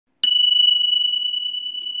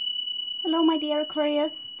Hello my dear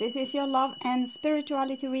Aquarius, this is your love and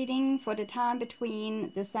spirituality reading for the time between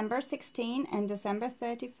December 16 and December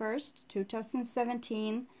 31st,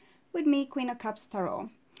 2017 with me, Queen of Cups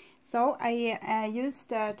Tarot. So I used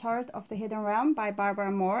Tarot of the Hidden Realm by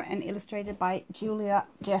Barbara Moore and illustrated by Julia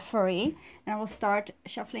Jeffrey, and I will start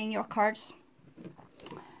shuffling your cards.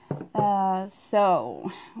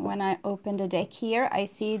 So when I open the deck here, I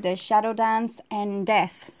see the Shadow Dance and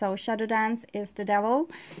Death. So Shadow Dance is the devil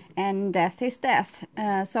and Death is death.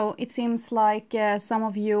 So it seems like some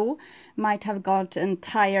of you might have gotten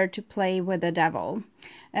tired to play with the devil,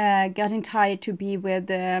 gotten tired to be with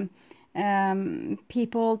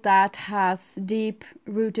people that has deep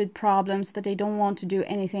rooted problems that they don't want to do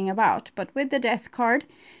anything about. But with the Death card,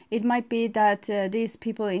 it might be that these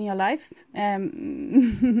people in your life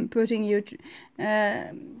putting you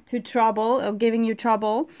to trouble or giving you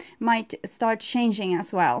trouble might start changing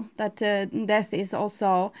as well. That death is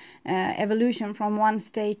also evolution from one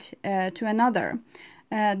state to another.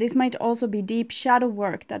 This might also be deep shadow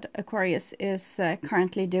work that Aquarius is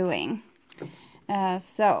currently doing.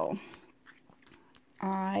 So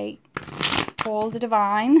I call the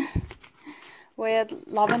divine with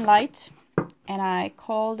love and light, and I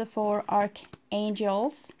call the 4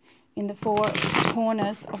 archangels in the 4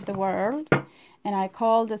 corners of the world, and I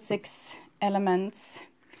call the 6 elements: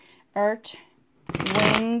 earth,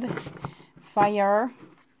 wind, fire,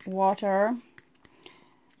 water,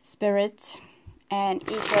 spirit, and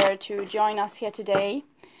ether to join us here today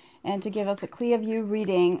and to give us a clear view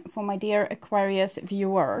reading for my dear Aquarius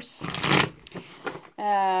viewers.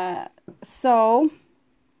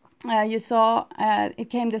 You saw it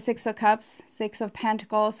came the 6 of Cups, 6 of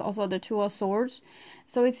Pentacles, also the 2 of Swords.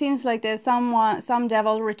 So it seems like there's some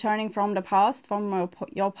devil returning from the past, from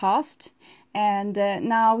your past, and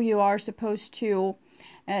now you are supposed to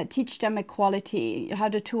teach them equality. You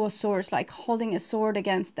have the 2 of Swords, like holding a sword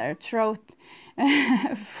against their throat,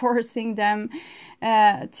 forcing them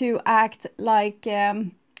to act like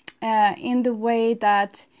in the way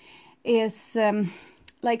that is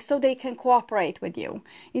like so they can cooperate with you.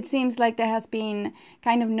 It seems like there has been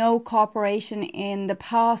kind of no cooperation in the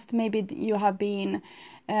past. Maybe you have been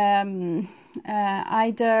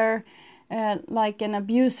either like an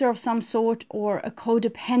abuser of some sort or a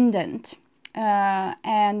codependent,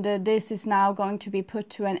 and this is now going to be put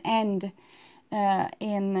to an end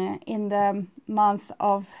in the month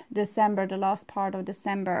of December, the last part of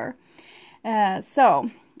December. I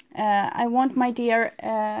want my dear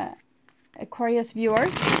Aquarius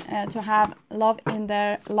viewers to have love in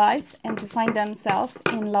their lives and to find themselves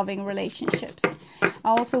in loving relationships.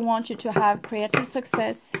 I also want you to have creative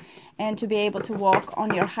success and to be able to walk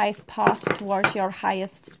on your highest path towards your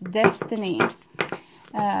highest destiny.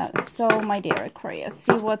 So my dear Aquarius,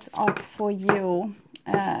 see what's up for you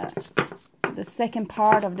the second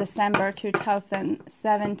part of December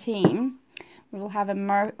 2017. We will have a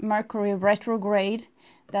Mercury retrograde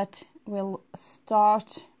that will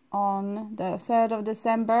start on the 3rd of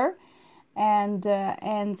December and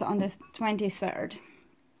ends on the 23rd.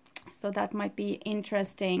 So that might be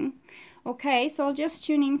interesting. Okay, so I'll just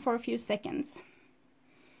tune in for a few seconds.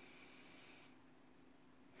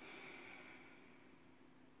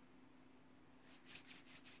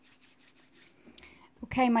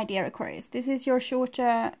 Okay, my dear Aquarius, this is your short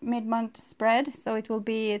mid-month spread, so it will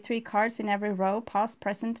be 3 cards in every row, past,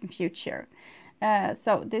 present, and future.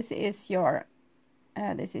 So this is your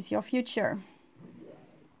future,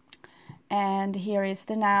 and here is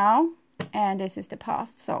the now, and this is the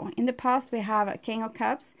past. So in the past we have a King of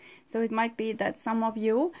Cups, so it might be that some of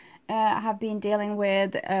you have been dealing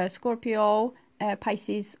with Scorpio,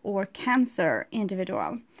 Pisces, or Cancer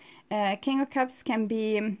individual. King of Cups can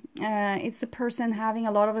be, it's a person having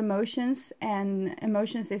a lot of emotions, and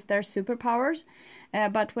emotions is their superpowers.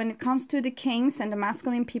 But when it comes to the kings and the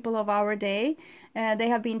masculine people of our day, they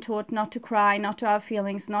have been taught not to cry, not to have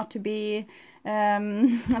feelings, not to be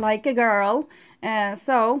like a girl.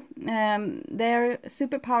 So their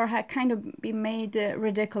superpower had kind of been made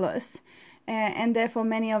ridiculous. And therefore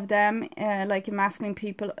many of them, like a masculine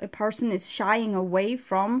people, a person is shying away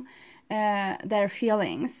from their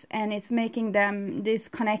feelings, and it's making them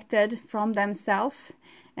disconnected from themselves.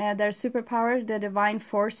 Their superpower, the divine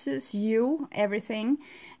forces, you, everything.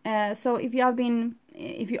 So if you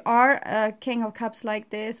are a King of Cups like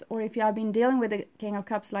this, or if you have been dealing with a King of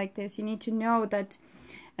Cups like this, you need to know that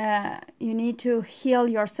you need to heal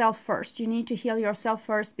yourself first. You need to heal yourself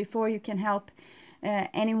first before you can help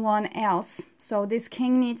anyone else. So this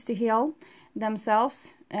king needs to heal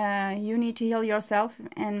themselves You need to heal yourself,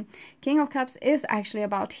 and King of Cups is actually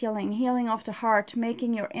about healing of the heart,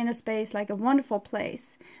 making your inner space like a wonderful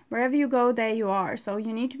place. Wherever you go, there you are. So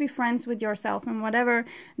you need to be friends with yourself, and whatever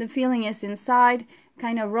the feeling is inside,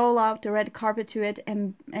 kind of roll out the red carpet to it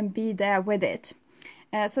and be there with it.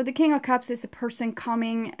 So the King of Cups is a person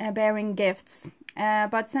coming, bearing gifts.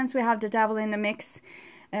 But since we have the devil in the mix,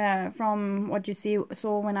 from what you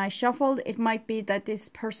saw when I shuffled, it might be that this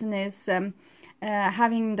person is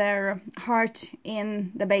having their heart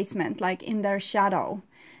in the basement, like in their shadow.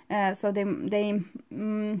 So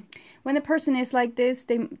when the person is like this,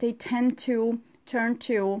 they tend to turn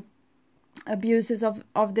to abuses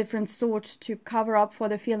of different sorts to cover up for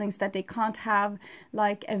the feelings that they can't have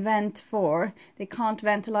like a vent for. They can't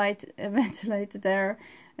ventilate their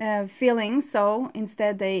feelings, so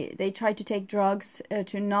instead they try to take drugs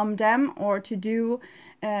to numb them, or to do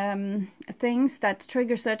things that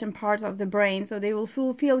trigger certain parts of the brain, so they will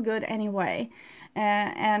feel good anyway,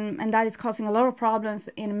 and that is causing a lot of problems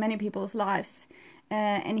in many people's lives.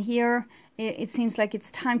 And here it seems like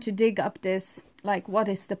it's time to dig up this, like, what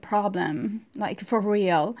is the problem, like, for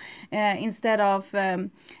real, instead of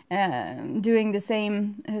doing the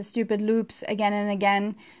same stupid loops again and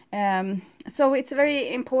again. So it's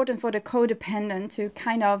very important for the codependent to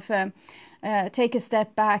kind of take a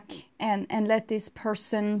step back and let this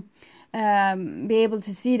person be able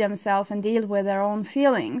to see themselves and deal with their own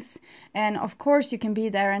feelings. And of course you can be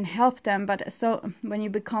there and help them, but so when you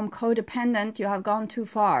become codependent, you have gone too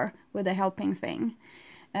far with the helping thing.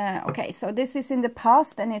 Okay, so this is in the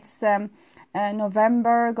past, and it's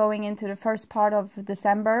November going into the first part of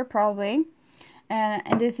December probably,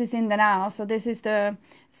 and this is in the now. So this is the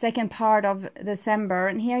second part of December,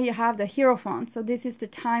 and here you have the Hierophant. So this is the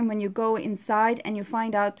time when you go inside and you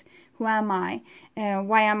find out, who am I?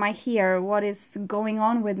 Why am I here? What is going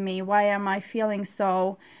on with me? Why am I feeling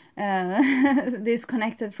so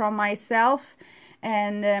disconnected from myself?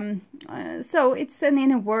 And so it's an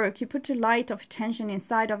inner work. You put a light of attention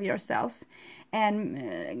inside of yourself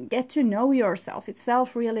and get to know yourself. It's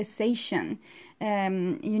self-realization.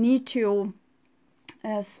 You need to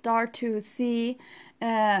start to see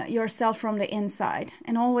yourself from the inside,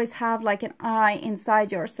 and always have like an eye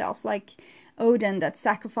inside yourself, like Odin that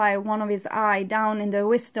sacrificed one of his eye down in the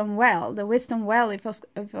wisdom well. The wisdom well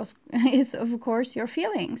is of course your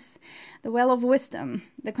feelings, the well of wisdom,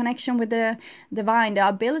 the connection with the divine, the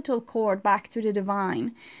umbilical cord back to the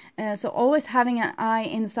divine. So always having an eye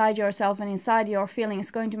inside yourself and inside your feelings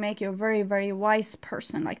is going to make you a very, very wise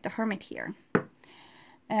person, like the Hermit here.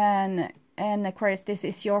 And Aquarius, this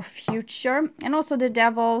is your future. And also the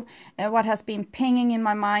devil, what has been pinging in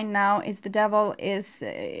my mind now is the devil is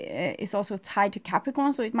also tied to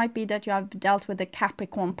Capricorn. So it might be that you have dealt with a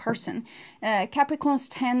Capricorn person. Capricorns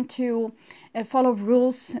tend to follow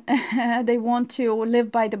rules. They want to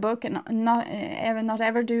live by the book and not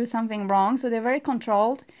ever do something wrong. So they're very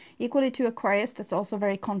controlled. Equally to Aquarius, that's also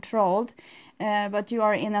very controlled. But you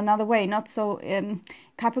are in another way, not so.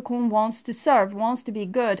 Capricorn wants to serve, wants to be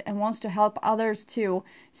good, and wants to help others to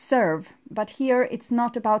serve. But here it's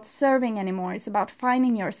not about serving anymore, it's about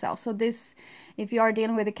finding yourself. So this, if you are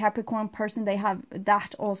dealing with a Capricorn person, they have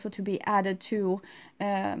that also to be added to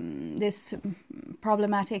this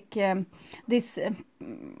problematic, this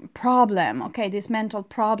problem, okay, this mental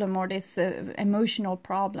problem, or this emotional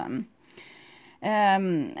problem.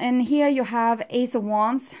 And here you have Ace of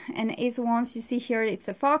Wands, and Ace of Wands, you see here, it's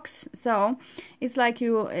a fox. So it's like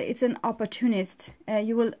it's an opportunist.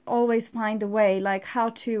 You will always find a way, like how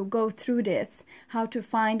to go through this, how to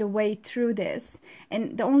find a way through this.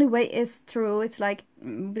 And the only way is through. It's like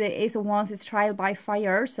the Ace of Wands is trial by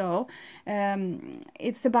fire. So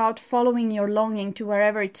it's about following your longing to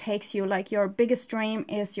wherever it takes you. Like your biggest dream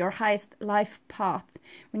is your highest life path.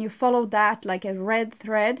 When you follow that like a red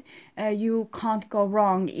thread, you can't go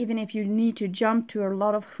wrong, even if you need to jump to a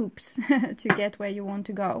lot of hoops to get where you want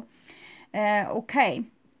to go. Okay,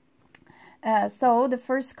 so the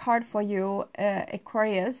first card for you,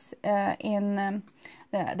 Aquarius, in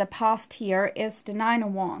the past here is the Nine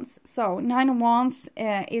of Wands. So Nine of Wands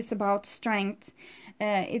is about strength.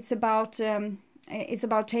 It's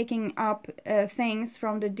about taking up things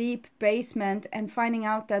from the deep basement and finding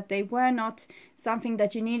out that they were not something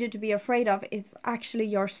that you needed to be afraid of. It's actually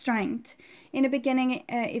your strength. In the beginning,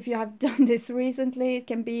 if you have done this recently, it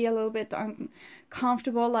can be a little bit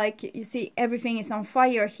uncomfortable. Like you see, everything is on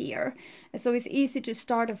fire here. So it's easy to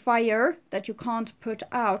start a fire that you can't put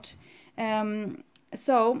out.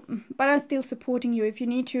 So, but I'm still supporting you. If you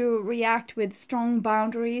need to react with strong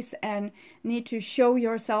boundaries and need to show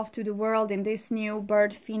yourself to the world in this new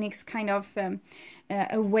bird phoenix kind of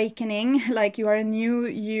awakening, like you are a new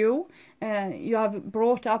you, you have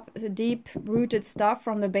brought up the deep rooted stuff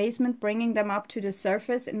from the basement, bringing them up to the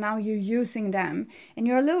surface, and now you're using them, and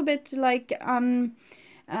you're a little bit like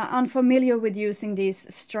unfamiliar with using these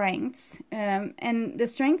strengths, and the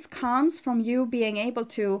strength comes from you being able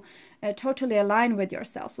to totally align with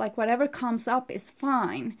yourself. Like whatever comes up is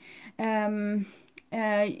fine.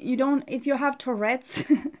 You don't, if you have Tourette's,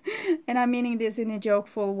 and I'm meaning this in a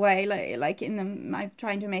jokeful way, like I'm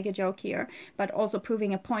trying to make a joke here, but also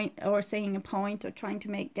proving a point or saying a point or trying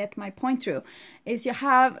to get my point through, is you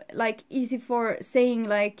have like easy for saying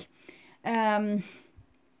like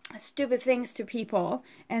stupid things to people,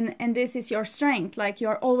 and this is your strength. Like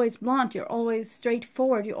you're always blunt, you're always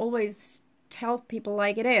straightforward, you always tell people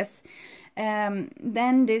like it is.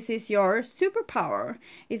 Then this is your superpower.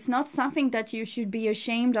 It's not something that you should be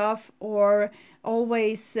ashamed of or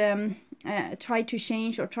always try to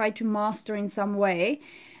change or try to master in some way,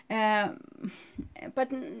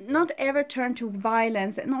 but not ever turn to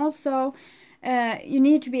violence. And also you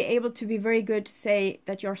need to be able to be very good to say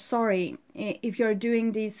that you're sorry if you're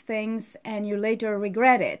doing these things and you later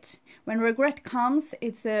regret it. When regret comes,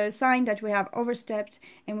 it's a sign that we have overstepped,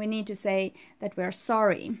 and we need to say that we're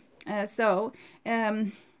sorry.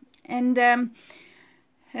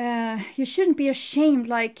 You shouldn't be ashamed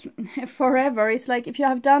like forever. It's like if you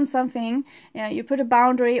have done something, you put a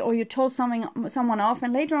boundary or you told someone off,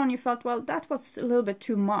 and later on you felt, well, that was a little bit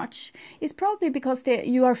too much. It's probably because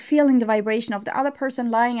you are feeling the vibration of the other person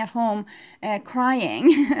lying at home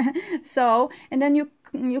crying. So, and then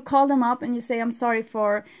you call them up and you say, I'm sorry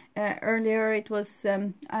for earlier. It was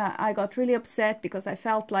I got really upset because I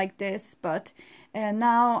felt like this, but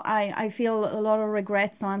now I feel a lot of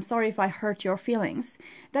regret, so I'm sorry if I hurt your feelings.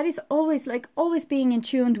 That is always being in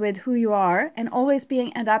tune with who you are, and always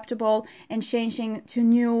being adaptable and changing to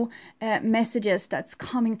new messages that's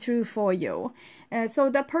coming through for you. So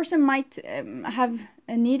that person might have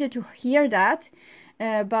needed to hear that,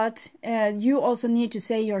 but you also need to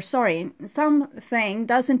say you're sorry. Something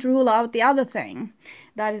doesn't rule out the other thing.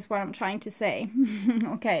 That is what I'm trying to say.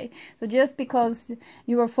 Okay, so just because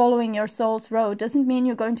you are following your soul's road doesn't mean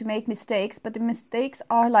you're going to make mistakes, but the mistakes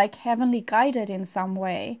are like heavenly guided in some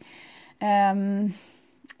way. And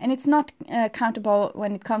it's not countable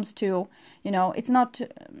when it comes to, it's not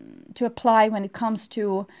to apply when it comes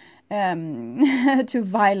to to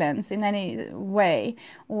violence in any way,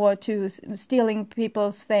 or to stealing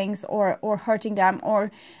people's things, or hurting them,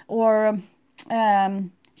 or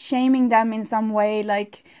shaming them in some way,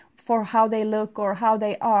 like for how they look or how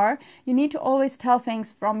they are. You need to always tell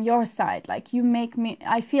things from your side, like,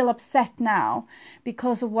 I feel upset now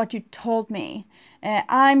because of what you told me.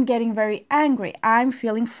 I'm getting very angry. I'm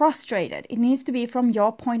feeling frustrated. It needs to be from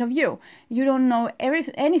your point of view. You don't know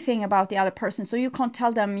anything about the other person, so you can't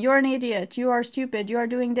tell them, you're an idiot, you are stupid, you are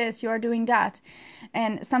doing this, you are doing that.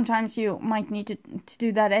 And sometimes you might need to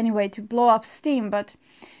do that anyway, to blow up steam, but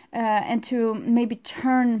and to maybe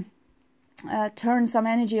turn some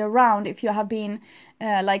energy around if you have been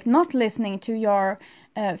like not listening to your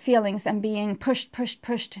feelings and being pushed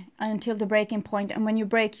until the breaking point. And when you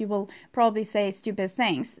break, you will probably say stupid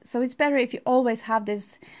things. So it's better if you always have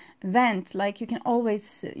this vent, like you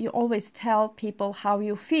always tell people how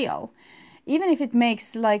you feel, even if it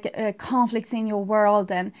makes like conflicts in your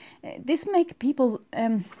world. And this make people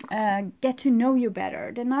get to know you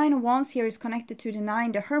better. The 9 of Wands here is connected to the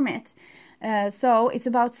 9, the Hermit. So it's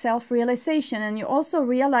about self-realization, and you also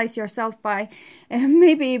realize yourself by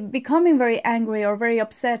maybe becoming very angry or very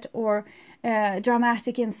upset or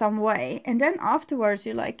dramatic in some way, and then afterwards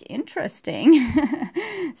you're like, interesting.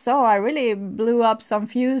 So I really blew up some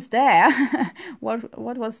fuse there.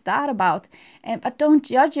 What was that about? But don't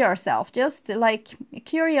judge yourself. Just like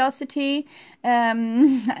curiosity,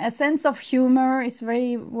 a sense of humor is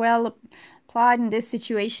very well applied in this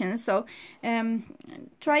situation. So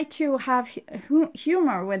try to have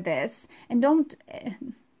humor with this, and don't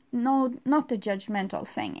not the judgmental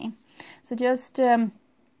thingy. So just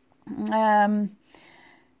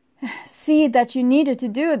see that you needed to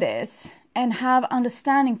do this, and have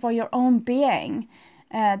understanding for your own being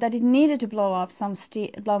that it needed to blow off some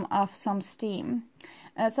steam.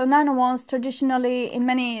 So 9 of Wands, traditionally in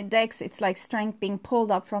many decks, it's like strength being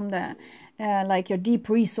pulled up from the like your deep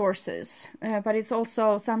resources, but it's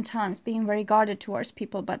also sometimes being very guarded towards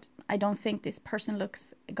people. But I don't think this person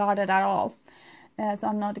looks guarded at all, so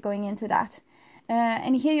I'm not going into that.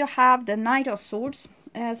 And here you have the Knight of Swords,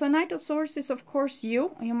 So Knight of Swords is of course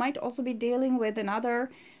you. You might also be dealing with another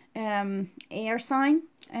air sign.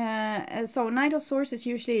 So Knight of Swords is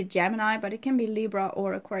usually Gemini, but it can be Libra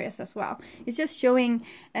or Aquarius as well. It's just showing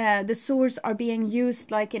the swords are being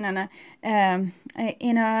used like in a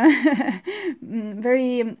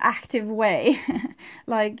very active way,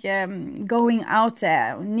 like going out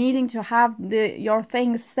there, needing to have your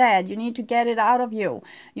things said. You need to get it out of you.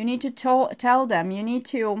 You need to tell them.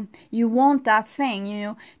 You want that thing.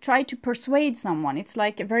 You try to persuade someone. It's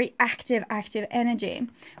like a very active energy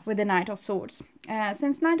with the Knight of Swords.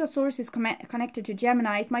 Since Knight of Swords is connected to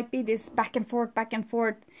Gemini, it might be this back and forth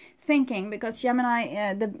thinking, because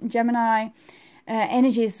Gemini, the Gemini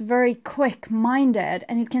energy is very quick-minded,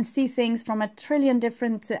 and it can see things from a trillion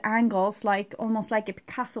different angles, like almost like a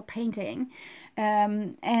Picasso painting.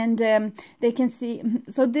 They can see,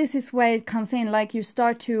 so this is where it comes in, like you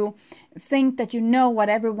start to think that you know what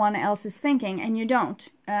everyone else is thinking, and you don't.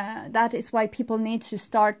 That is why people need to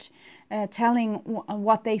start telling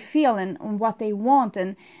what they feel and what they want,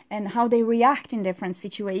 and how they react in different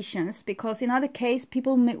situations, because in other case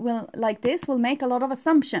people will make a lot of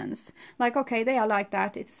assumptions, like, okay, they are like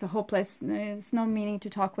that, it's hopeless, there's no meaning to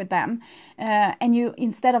talk with them, and you,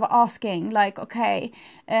 instead of asking like, okay,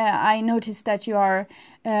 I noticed that you are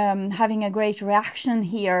having a great reaction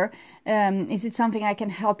here, is it something I can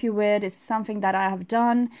help you with? Is it something that I have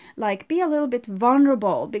done? Like, be a little bit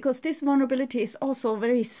vulnerable, because this vulnerability is also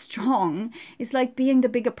very strong. It's like being the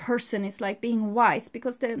bigger person. It's like being wise,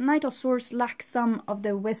 because the Knight of Swords lacks some of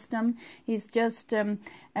the wisdom. He's just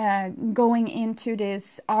going into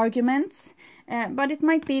these arguments. But it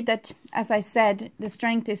might be that, as I said, the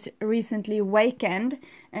strength is recently awakened,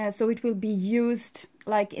 so it will be used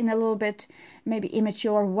like in a little bit maybe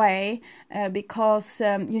immature way, because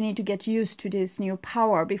you need to get used to this new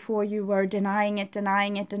power. Before you were denying it,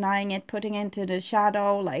 putting it into the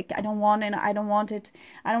shadow, like, I don't want it, I don't want it,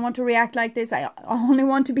 I don't want to react like this, I only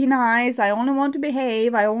want to be nice, I only want to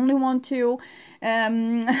behave, I only want to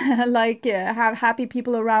have happy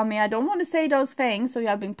people around me, I don't want to say those things. So you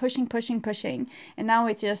have been pushing, and now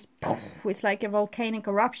it's just poof, it's like a volcanic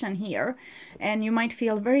eruption here, and you might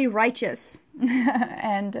feel very righteous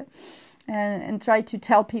and try to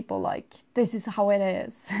tell people like, this is how it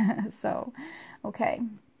is. So okay,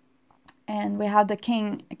 and we have the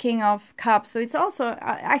King of Cups. So it's also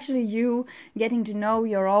actually you getting to know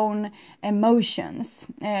your own emotions.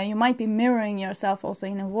 You might be mirroring yourself also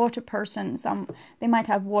in a water person. They might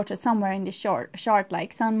have water somewhere in the chart,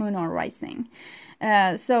 like sun, moon, or rising.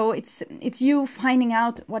 So it's you finding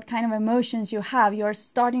out what kind of emotions you have. You're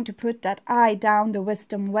starting to put that eye down the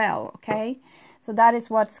wisdom well, okay? So that is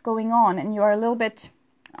what's going on, and you're a little bit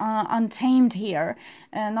untamed here,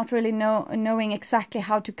 not really knowing exactly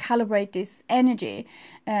how to calibrate this energy.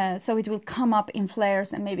 So it will come up in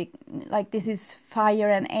flares, and maybe like this is fire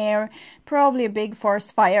and air, probably a big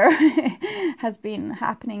forest fire has been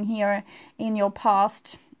happening here in your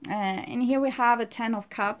past. And here we have a 10 of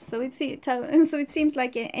Cups. So it seems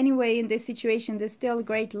like anyway in this situation there's still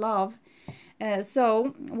great love.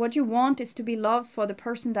 So what you want is to be loved for the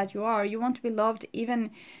person that you are. You want to be loved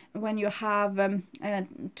even when you have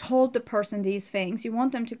told the person these things. You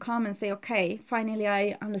want them to come and say, okay, finally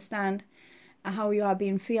I understand how you have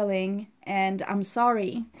been feeling, and I'm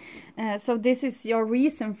sorry. So this is your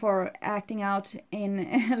reason for acting out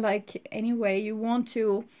in like anyway. You want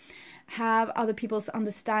to have other people's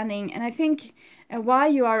understanding. And I think why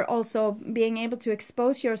you are also being able to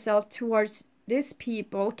expose yourself towards these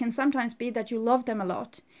people can sometimes be that you love them a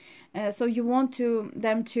lot. So you want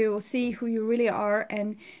them to see who you really are,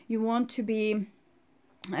 and you want to be,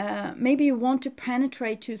 maybe you want to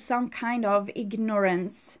penetrate to some kind of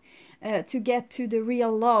ignorance to get to the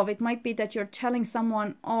real love. It might be that you're telling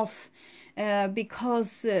someone off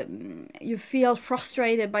because you feel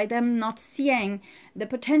frustrated by them not seeing the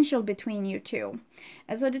potential between you two.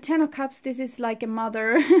 So the 10 of Cups, this is like a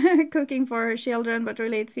mother cooking for her children, but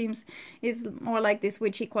really it seems it's more like this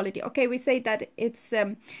witchy quality. Okay, we say that it's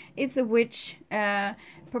a witch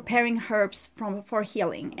preparing herbs for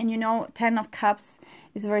healing. And you know, 10 of Cups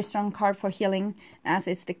is a very strong card for healing, as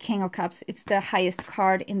it's the King of Cups. It's the highest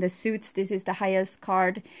card in the suits. This is the highest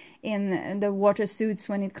card in the water suits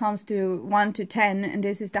when it comes to 1 to 10, and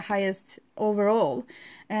this is the highest overall.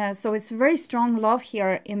 So it's very strong love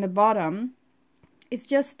here in the bottom. It's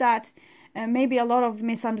just that maybe a lot of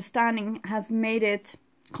misunderstanding has made it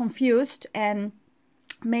confused and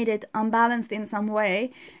made it unbalanced in some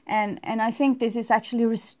way, and I think this is actually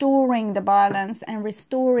restoring the balance and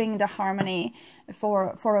restoring the harmony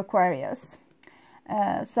for Aquarius.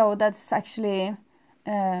 So that's actually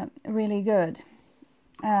really good.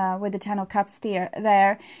 with the Ten of Cups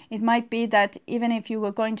there, it might be that even if you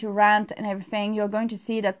were going to rant and everything, you're going to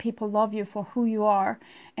see that people love you for who you are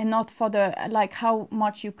and not for the like how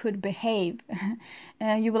much you could behave.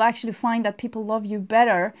 You will actually find that people love you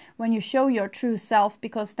better when you show your true self,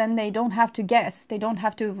 because then they don't have to guess. They don't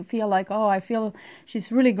have to feel like, oh, I feel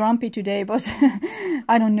she's really grumpy today, but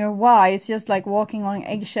I don't know why. It's just like walking on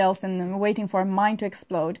eggshells and waiting for a mind to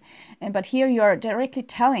explode. But here you're directly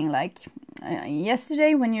telling, like,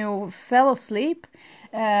 yesterday when you fell asleep,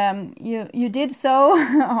 you did so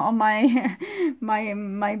on my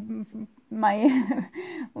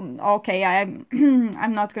okay,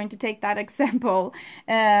 I'm not going to take that example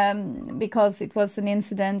because it was an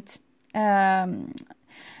incident.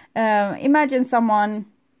 Imagine someone.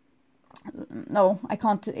 No, I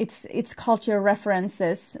can't. It's culture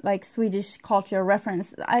references, like Swedish culture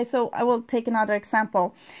reference. So I will take another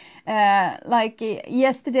example. Like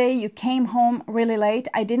yesterday, you came home really late.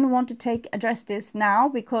 I didn't want to address this now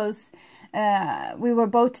because we were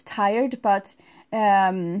both tired. But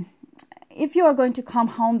if you are going to come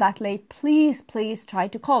home that late, please try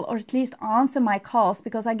to call, or at least answer my calls,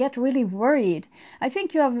 because I get really worried. I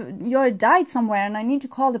think you're died somewhere and I need to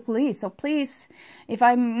call the police. So please, if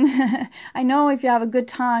I'm I know if you have a good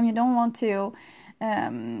time, you don't want to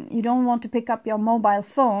pick up your mobile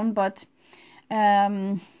phone, but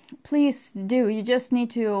please do. You just need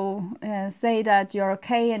to say that you're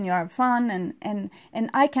okay and you have fun, and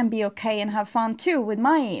I can be okay and have fun too with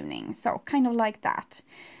my evening. So kind of like that.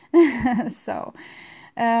 So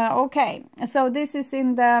okay, so this is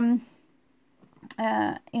in the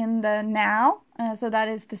now, so that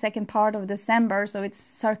is the second part of December, so it's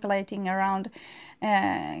circulating around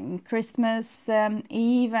Christmas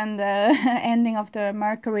Eve and the ending of the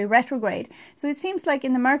Mercury retrograde. So it seems like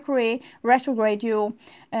in the Mercury retrograde,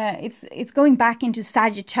 it's going back into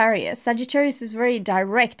Sagittarius. Sagittarius is very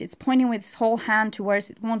direct. It's pointing with its whole hand to where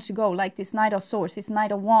it wants to go, like this Knight of Swords, this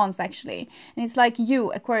Knight of Wands actually. And it's like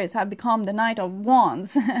you, Aquarius, have become the Knight of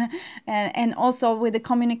Wands, and also with the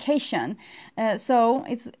communication. So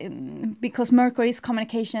it's because Mercury is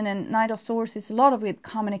communication and Knight of Swords is a lot of with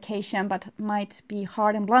communication, but might be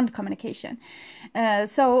hard and blunt communication.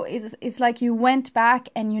 So it's like you went back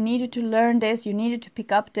and you needed to learn this, you needed to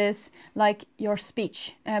pick up this, like your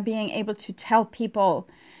speech, being able to tell people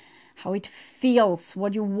how it feels,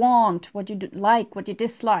 what you want, what you like, what you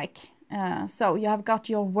dislike. So you have got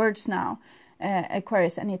your words now,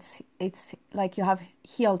 Aquarius, and it's like you have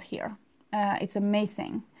healed here. It's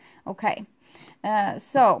amazing. Okay,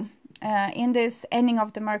 so in this ending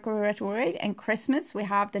of the Mercury retrograde and Christmas, we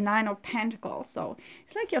have the Nine of Pentacles. So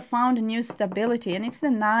it's like you found a new stability, and it's the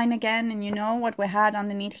 9 again. And you know what we had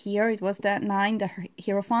underneath here? It was the 9, the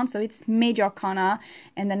Hierophant. So it's major arcana,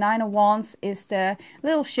 and the 9 of Wands is the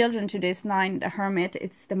little children to this 9, the Hermit.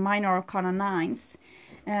 It's the minor arcana 9s.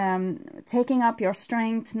 Taking up your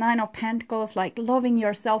strength, 9 of Pentacles, like loving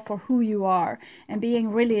yourself for who you are and being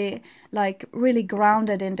really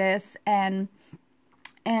grounded in this, and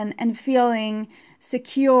feeling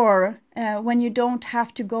secure when you don't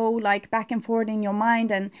have to go like back and forth in your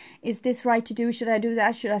mind, and is this right to do, should I do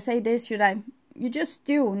that, should I say this, should I, you just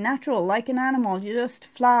do natural like an animal, you just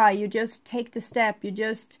fly, you just take the step, you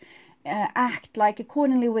just act like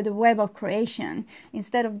accordingly with the web of creation,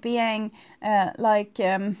 instead of being like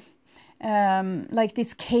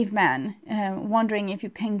this caveman, wondering if you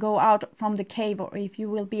can go out from the cave, or if you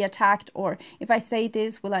will be attacked, or if I say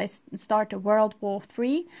this, will I start a World War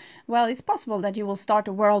III? Well, it's possible that you will start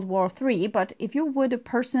a World War III, but if you would a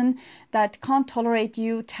person that can't tolerate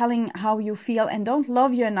you telling how you feel and don't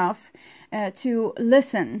love you enough to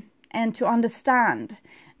listen and to understand,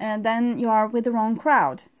 then you are with the wrong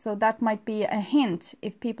crowd. So that might be a hint.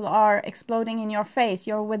 If people are exploding in your face,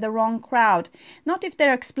 you're with the wrong crowd. Not if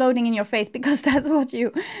they're exploding in your face, because that's what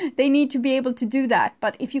they need to be able to do that.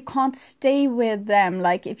 But if you can't stay with them,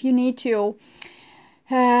 like if you need to,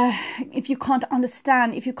 if you can't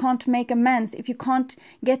understand, if you can't make amends, if you can't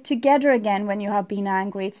get together again when you have been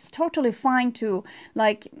angry, it's totally fine to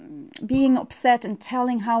like being upset and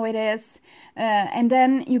telling how it is. And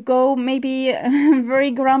then you go maybe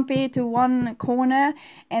very grumpy to one corner,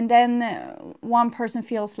 and then one person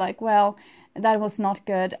feels like, well, that was not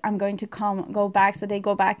good, I'm going to go back. So they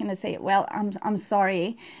go back and they say, well, I'm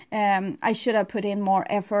sorry, I should have put in more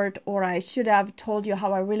effort, or I should have told you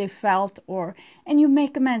how I really felt, and you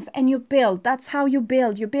make amends and you build. That's how you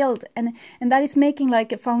build, and that is making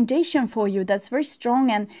like a foundation for you that's very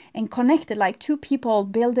strong and connected, like two people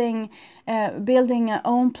building a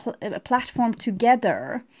own platform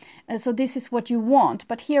together. So this is what you want.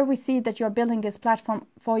 But here we see that you're building this platform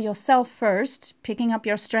for yourself first, picking up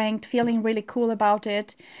your strength, feeling really cool about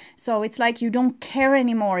it. So it's like you don't care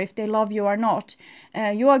anymore if they love you or not.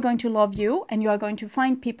 You are going to love you, and you are going to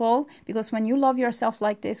find people, because when you love yourself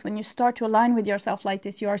like this, when you start to align with yourself like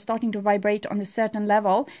this, you are starting to vibrate on a certain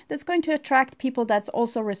level that's going to attract people that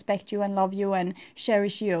also respect you and love you and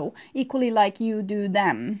cherish you equally like you do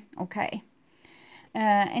them. Okay.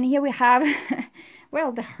 And here we have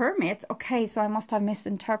well, the Hermit. Okay, so I must have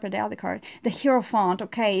misinterpreted the other card. The Hierophant.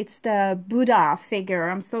 Okay, it's the Buddha figure.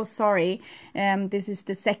 I'm so sorry. This is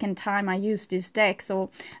the second time I used this deck, so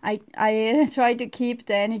I try to keep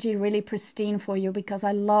the energy really pristine for you, because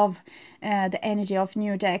I love the energy of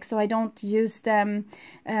new decks, so I don't use them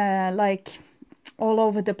like all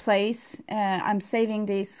over the place. I'm saving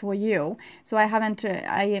these for you, so I haven't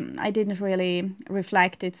I didn't really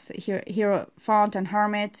reflect its Hierophant and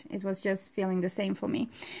Hermit. It was just feeling the same for me.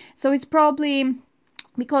 So it's probably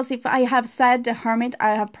because if I have said the Hermit,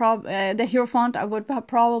 I have the Hierophant, I would have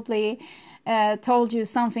probably told you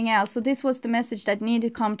something else. So this was the message that needed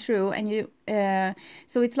to come true, and you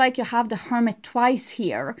so it's like you have the Hermit twice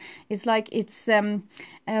here. It's like it's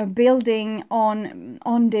building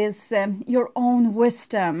on this your own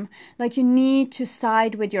wisdom. Like you need to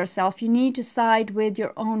side with yourself, you need to side with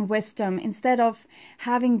your own wisdom instead of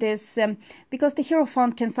having this because the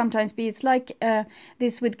Hierophant can sometimes be, it's like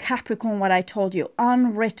this with Capricorn, what I told you,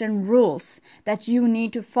 unwritten rules that you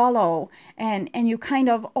need to follow, and you kind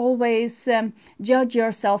of always judge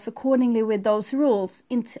yourself accordingly with those rules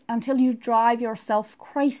until you drive yourself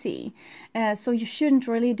crazy. So you shouldn't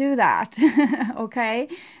really do that. Okay,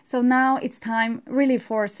 so now it's time really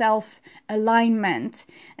for self-alignment.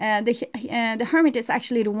 The Hermit is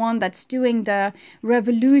actually the one that's doing the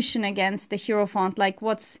revolution against the Hierophant, like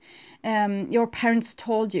what's your parents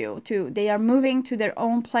told you to. They are moving to their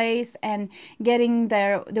own place and getting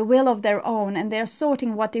the will of their own, and they're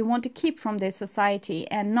sorting what they want to keep from this society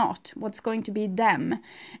and not what's going to be them.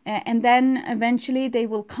 And then eventually they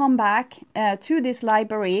will come back to this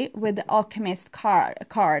library with the Alchemist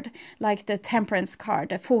card, like the Temperance card,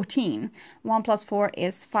 the 14. 1 + 4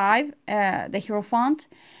 is 5, the Hierophant.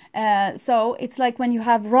 So it's like when you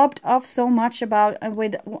have rubbed off so much about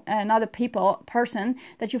with another person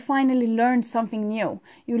that you finally learned something new.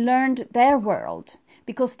 You learned their world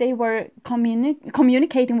because they were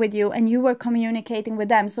communicating with you and you were communicating with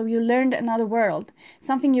them. So you learned another world,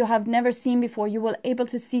 something you have never seen before. You were able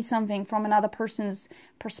to see something from another person's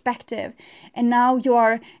perspective. And now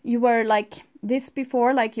you were like this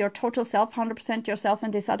before, like your total self, 100% yourself,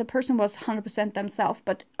 and this other person was 100% themselves.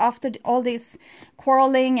 But after all this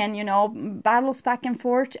quarreling and, you know, battles back and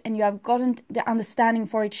forth, and you have gotten the understanding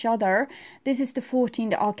for each other, this is the 14,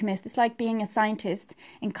 the Alchemist. It's like being a scientist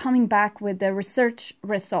and coming back with the research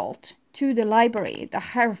result to the library, the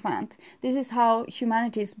Hierophant. This is how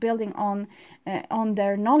humanity is building on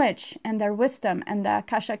their knowledge and their wisdom and the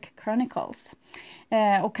Akashic Chronicles.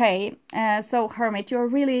 Okay, so Hermit, you're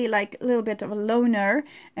really like a little bit of a loner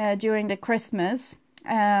during the Christmas.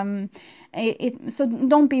 So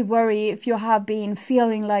don't be worried if you have been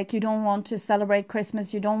feeling like you don't want to celebrate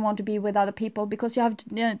Christmas, you don't want to be with other people, because you have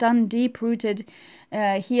done deep-rooted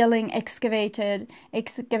healing excavations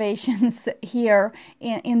here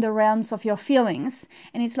in the realms of your feelings.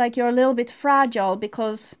 And it's like you're a little bit fragile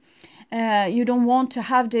because you don't want to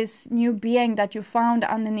have this new being that you found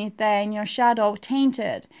underneath there in your shadow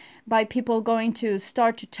tainted by people going to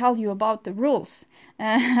start to tell you about the rules.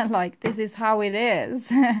 Like, this is how it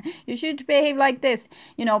is. You should behave like this.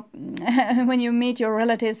 You know, when you meet your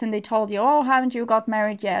relatives and they told you, oh, haven't you got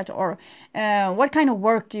married yet? Or what kind of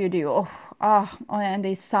work do you do? And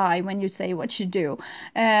they sigh when you say what you do.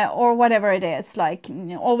 Or whatever it is. Like, you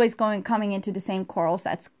know, always coming into the same quarrels.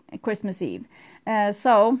 That's Christmas Eve.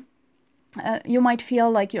 You might feel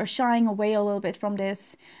like you're shying away a little bit from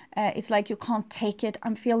this. It's like you can't take it.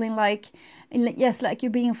 I'm feeling like, yes, like you're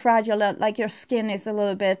being fragile, like your skin is a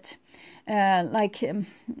little bit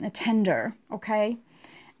tender, okay?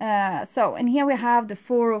 And here we have the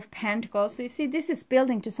 4 of Pentacles. So you see, this is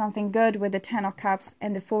building to something good with the 10 of Cups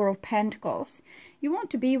and the 4 of Pentacles. You want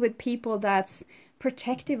to be with people that's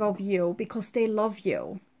protective of you because they love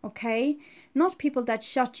you, okay? Not people that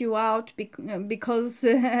shut you out because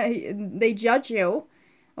they judge you,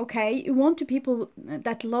 okay? You want to people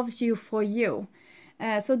that loves you for you.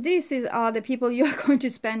 So these are the people you are going to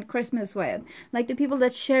spend Christmas with, like the people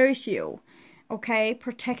that cherish you, okay,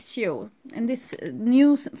 protects you. And this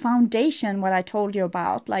new foundation, what I told you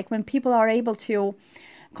about, like when people are able to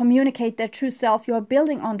communicate their true self. You are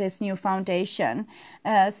building on this new foundation.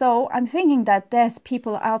 So I'm thinking that there's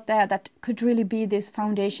people out there that could really be this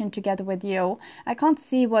foundation together with you. I can't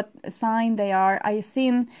see what sign they are. I've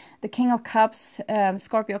seen the King of Cups,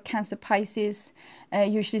 Scorpio, Cancer, Pisces,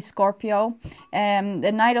 usually Scorpio.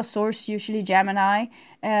 The Knight of Swords, usually Gemini.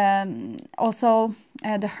 Also,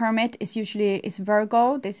 the Hermit is usually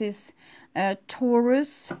Virgo. This is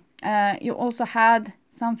Taurus. You also had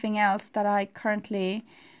something else that I currently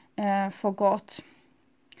forgot.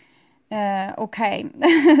 Okay,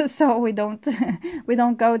 so we don't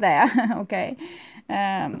go there. Okay.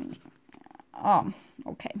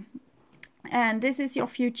 Okay. And this is your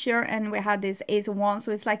future, and we had this Ace of Wands,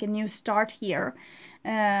 so it's like a new start here.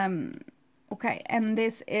 Okay, and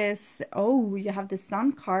this is, oh, you have the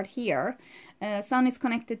Sun card here. Sun is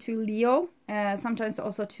connected to Leo, sometimes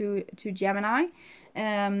also to Gemini.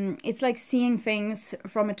 It's like seeing things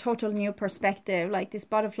from a total new perspective, like this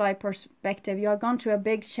butterfly perspective. You are gone to a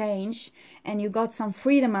big change and you got some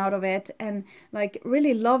freedom out of it, and like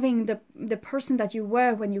really loving the person that you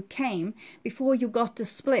were when you came, before you got the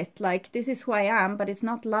split. Like, this is who I am, but it's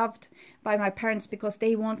not loved by my parents because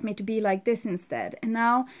they want me to be like this instead. And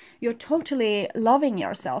now you're totally loving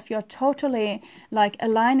yourself. You're totally like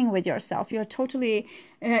aligning with yourself. You're totally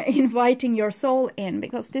inviting your soul in,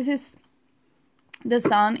 because this is the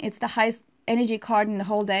Sun. It's the highest energy card in the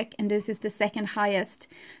whole deck, and this is the second highest.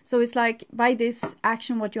 So it's like, by this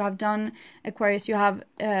action, what you have done, Aquarius, you have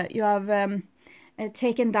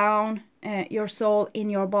taken down your soul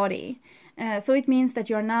in your body. So it means that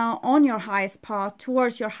you're now on your highest path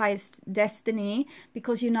towards your highest destiny,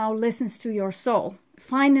 because you now listens to your soul.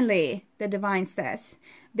 Finally, the divine says,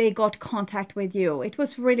 they got contact with you. It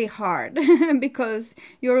was really hard because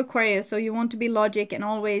you're Aquarius, so you want to be logic and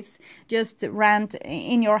always just rant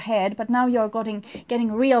in your head. But now you're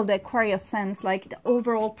getting real, the Aquarius sense, like the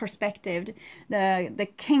overall perspective, the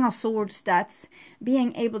King of Swords, that's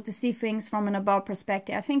being able to see things from an above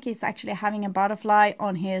perspective. I think he's actually having a butterfly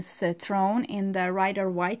on his throne in the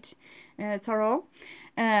Rider-Waite tarot.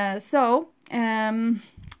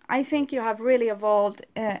 I think you have really evolved,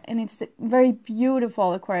 and it's very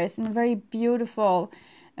beautiful, Aquarius, in a very beautiful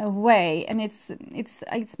way, and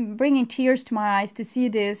it's bringing tears to my eyes to see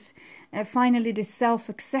this. Finally, this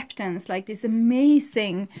self-acceptance, like this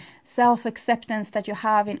amazing self-acceptance that you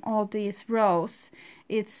have in all these rows.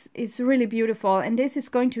 It's really beautiful, and this is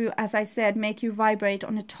going to, as I said, make you vibrate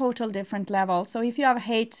on a total different level. So if you have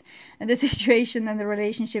hate the situation and the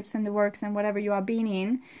relationships and the works and whatever you are being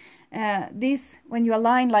in, when you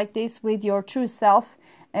align like this with your true self,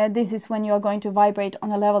 this is when you're going to vibrate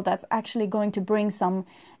on a level that's actually going to bring some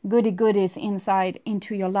goodies inside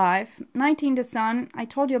into your life. 19, the Sun. I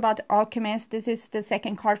told you about the Alchemist. This is the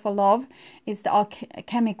second card for love. It's the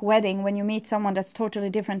alchemic wedding, when you meet someone that's totally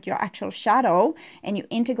different, your actual shadow, and you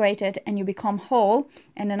integrate it and you become whole.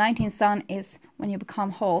 And the 19th Sun is when you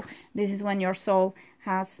become whole. This is when your soul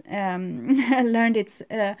has learned its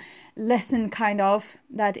lesson, kind of,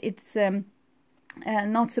 that it's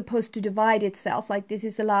not supposed to divide itself, like this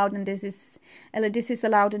is allowed and this is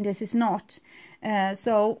allowed and this is not.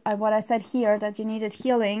 So what I said here, that you needed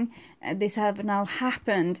healing, this have now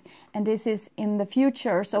happened, and this is in the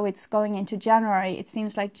future, so it's going into January. It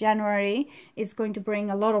seems like January is going to bring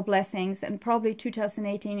a lot of blessings, and probably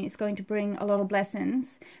 2018 is going to bring a lot of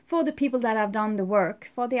blessings for the people that have done the work.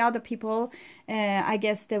 For the other people, I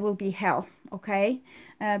guess there will be hell, okay?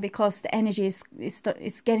 Because the energy is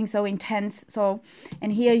getting so intense. So,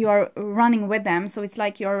 and here you are running with them, so it's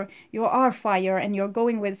like you are fire and you're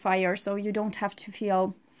going with fire, so you don't have to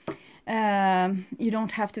feel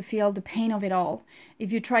the pain of it all.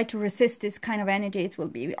 If you try to resist this kind of energy, it will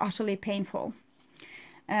be utterly painful.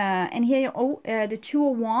 And here, the Two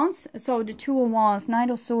of Wands. So the Two of Wands, Knight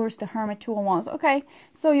of Swords, the Hermit, Two of Wands. Okay,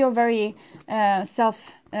 so you're very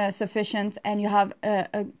self-sufficient, and you have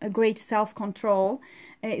a great self-control.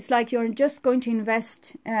 It's like you're just going to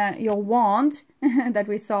invest your wand that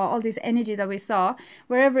we saw, all this energy that we saw,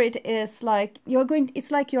 wherever it is. Like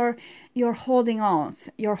it's like you're holding off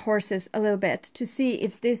your horses a little bit to see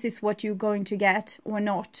if this is what you're going to get or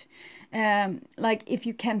not. Like if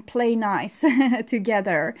you can play nice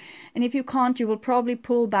together, and if you can't, you will probably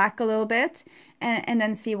pull back a little bit and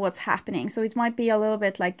then see what's happening. So it might be a little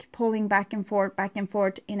bit like pulling back and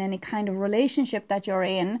forth in any kind of relationship that you're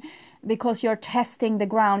in, because you're testing the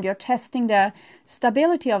ground, you're testing the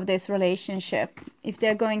stability of this relationship. if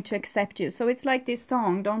they're going to accept you. So it's like this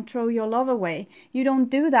song, don't throw your love away. You don't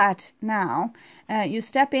do that now. You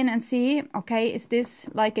step in and see, okay, is this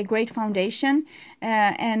like a great foundation?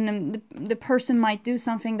 And the person might do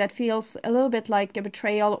something that feels a little bit like a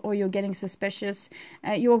betrayal, or you're getting suspicious,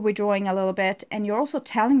 you're withdrawing a little bit, and you're also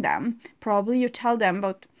telling them, probably you tell them,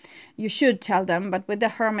 but you should tell them, but with the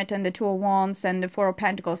Hermit and the Two of Wands and the Four of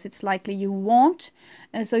Pentacles, it's likely you won't.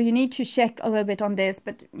 So you need to check a little bit on this,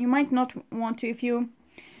 but you might not want to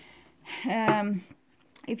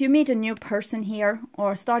if you meet a new person here,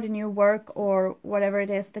 or start a new work, or whatever it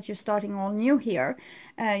is that you're starting all new here,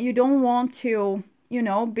 you don't want to, you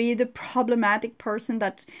know, be the problematic person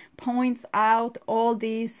that points out all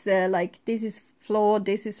these, like, this is flawed,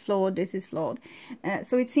 this is flawed, this is flawed.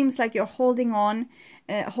 So it seems like you're holding on,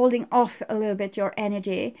 holding off a little bit your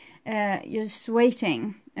energy. You're just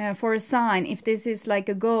waiting for a sign, if this is like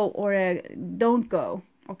a go or a don't go,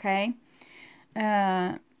 okay?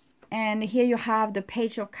 And here you have the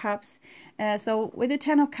Page of Cups. So with the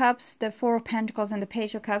Ten of Cups, the Four of Pentacles, and the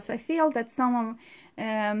Page of Cups, I feel that some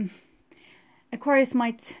of Aquarius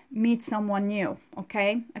might meet someone new,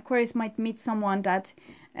 okay? Aquarius might meet someone that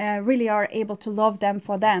really are able to love them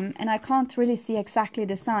for them. And I can't really see exactly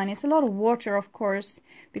the sign. It's a lot of water, of course,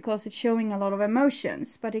 because it's showing a lot of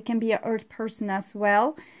emotions. But it can be an earth person as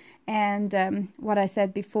well. And what I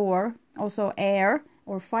said before, also air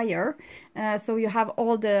or fire. So you have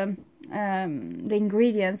all the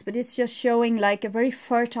ingredients, but it's just showing like a very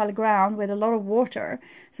fertile ground with a lot of water.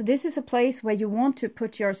 So this is a place where you want to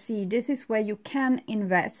put your seed. This is where you can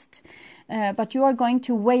invest, but you are going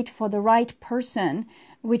to wait for the right person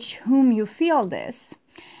with whom you feel this.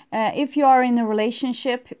 If you are in a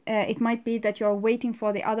relationship, it might be that you're waiting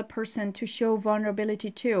for the other person to show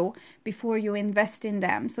vulnerability too before you invest in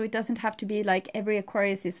them. So it doesn't have to be like every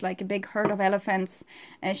Aquarius is like a big herd of elephants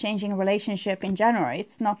changing a relationship in January.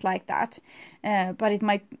 It's not like that. But it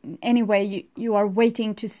might, anyway, you are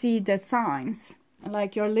waiting to see the signs.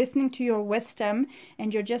 Like you're listening to your wisdom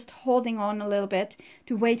and you're just holding on a little bit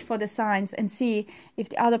to wait for the signs and see if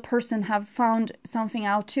the other person have found something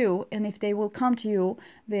out too, and if they will come to you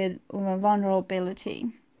with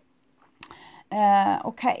vulnerability.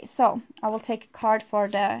 Okay, so I will take a card for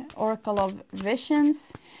the Oracle of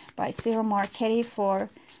Visions by Cyril Marchetti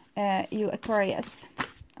for you Aquarius.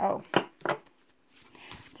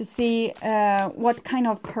 To see what kind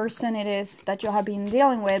of person it is that you have been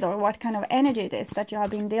dealing with, or what kind of energy it is that you have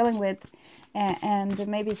been dealing with, and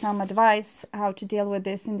maybe some advice how to deal with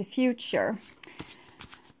this in the future.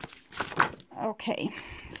 Okay,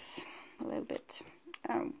 a little bit.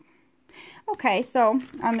 Okay, so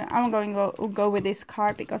I'm going to go with this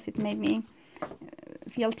card because it made me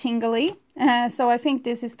feel tingly. So I think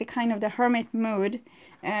this is the kind of the hermit mood.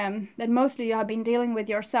 That mostly you have been dealing with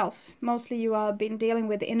yourself. Mostly you have been dealing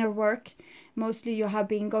with inner work. Mostly you have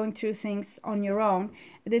been going through things on your own.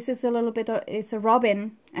 This is a little bit of, it's a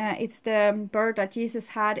robin. It's the bird that Jesus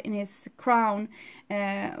had in his crown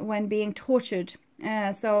when being tortured.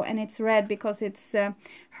 And it's red because it's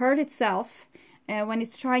hurt itself when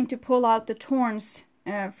it's trying to pull out the thorns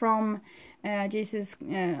from Jesus,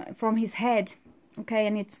 from his head. Okay,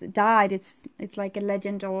 and it's died. It's like a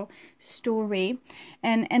legend or story,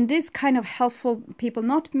 and this kind of helpful people,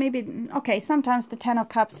 not maybe, okay, sometimes the Ten of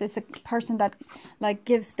Cups is a person that like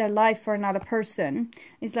gives their life for another person.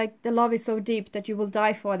 It's like the love is so deep that you will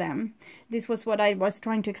die for them. This was what I was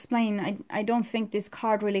trying to explain. I don't think this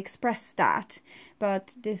card really expressed that,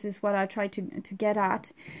 but this is what I try to get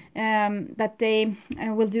at, that they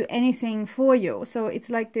will do anything for you. So it's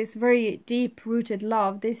like this very deep-rooted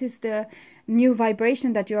love. This is the new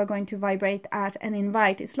vibration that you are going to vibrate at and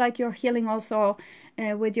invite. It's like you're healing also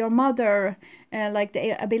with your mother, like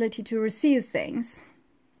the ability to receive things.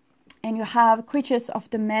 And you have creatures of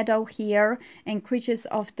the meadow here and creatures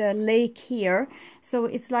of the lake here. So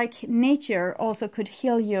it's like nature also could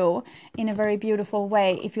heal you in a very beautiful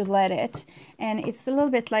way if you let it. And it's a little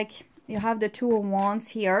bit like you have the Two of Wands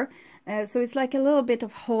here. So it's like a little bit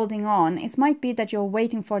of holding on. It might be that you're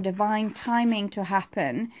waiting for divine timing to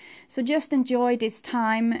happen. So just enjoy this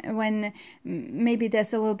time when maybe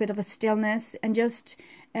there's a little bit of a stillness, and just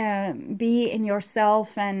be in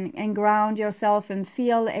yourself and ground yourself and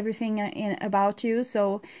feel everything about you.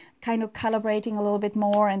 So kind of calibrating a little bit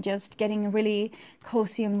more and just getting really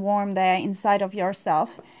cozy and warm there inside of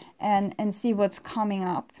yourself, and see what's coming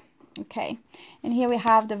up. Okay, and here we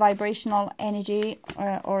have the vibrational energy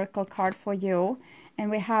oracle card for you, and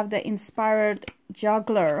we have the Inspired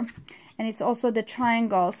Juggler. and it's also the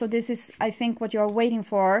triangle. So this is, I think, what you're waiting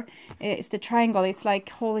for is the triangle. It's like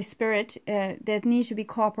Holy Spirit. There needs to be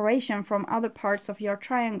cooperation from other parts of your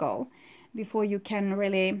triangle before you can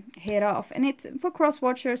really hit off. And it's for cross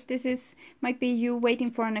watchers, this is might be you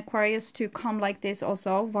waiting for an Aquarius to come like this,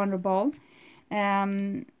 also vulnerable.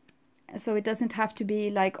 So it doesn't have to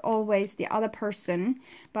be like always the other person,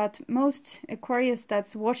 but most Aquarius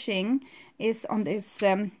that's watching is on this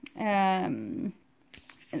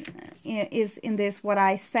is in this what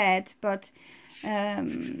I said, but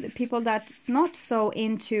the people that's not so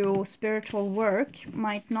into spiritual work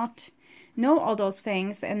might not know all those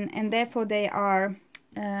things, and therefore they are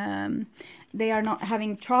not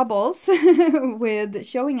having troubles with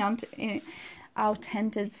showing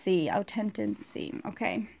authenticity,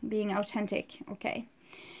 okay, being authentic, okay.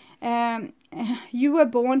 You were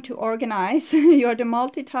born to organize. You're the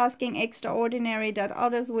multitasking extraordinary that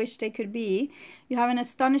others wish they could be. You have an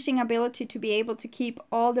astonishing ability to be able to keep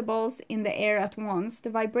all the balls in the air at once. The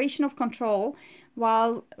vibration of control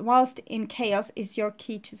whilst in chaos is your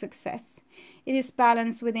key to success. It is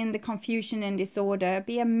balance within the confusion and disorder.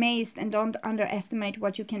 Be amazed and don't underestimate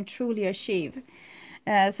what you can truly achieve.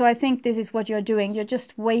 So I think this is what you're doing. You're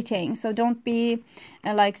just waiting. So don't be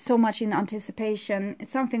like so much in anticipation.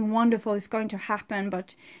 Something wonderful is going to happen,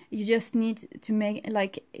 but you just need to make,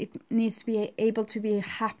 like, it needs to be able to be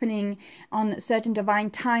happening on certain divine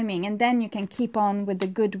timing, and then you can keep on with the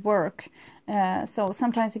good work. So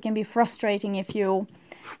sometimes it can be frustrating if you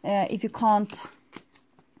can't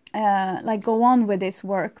like go on with this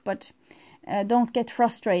work, but don't get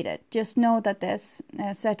frustrated. Just know that there's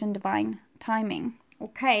a certain divine timing.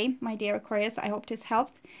 Okay, my dear Aquarius, I hope this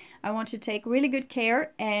helped. I want to take really good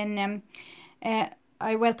care, and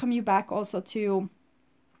I welcome you back also to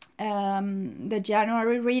the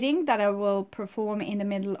January reading that I will perform in the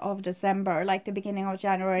middle of December. Like the beginning of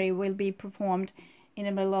January will be performed in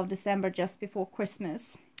the middle of December, just before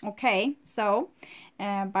Christmas. Okay, so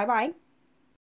bye-bye.